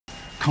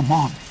Come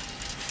on.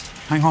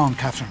 Hang on,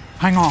 Catherine.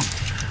 Hang on.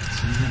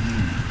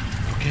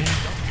 Okay?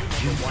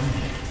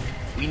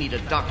 We need a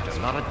doctor,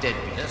 not a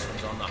deadbeat. This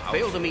one's on the house.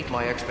 Fail to meet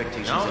my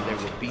expectations and there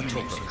will be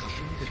reasons.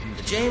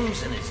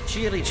 James and his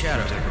cheery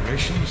chatter.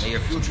 Decorations, May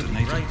your future be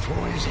native bright.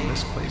 toys, and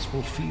this place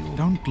will feel...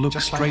 Don't look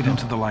straight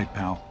into the light,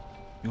 pal.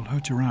 You'll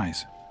hurt your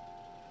eyes.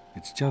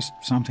 It's just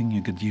something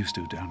you get used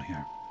to down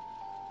here.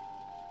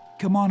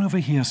 Come on over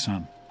here,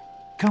 son.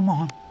 Come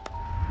on.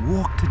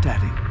 Walk to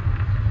Daddy.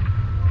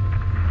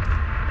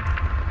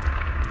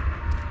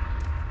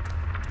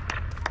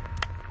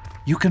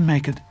 You can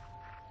make it.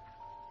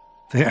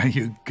 There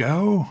you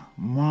go.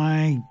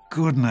 My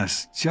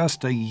goodness,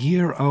 just a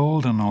year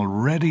old and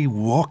already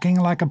walking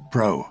like a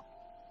pro.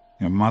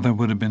 Your mother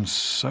would have been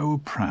so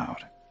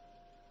proud.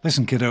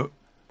 Listen, kiddo,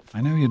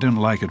 I know you don't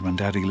like it when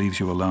Daddy leaves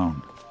you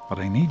alone, but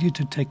I need you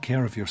to take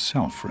care of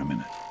yourself for a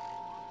minute.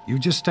 You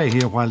just stay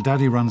here while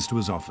Daddy runs to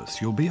his office.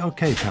 You'll be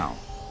okay, pal.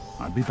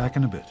 I'll be back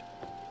in a bit.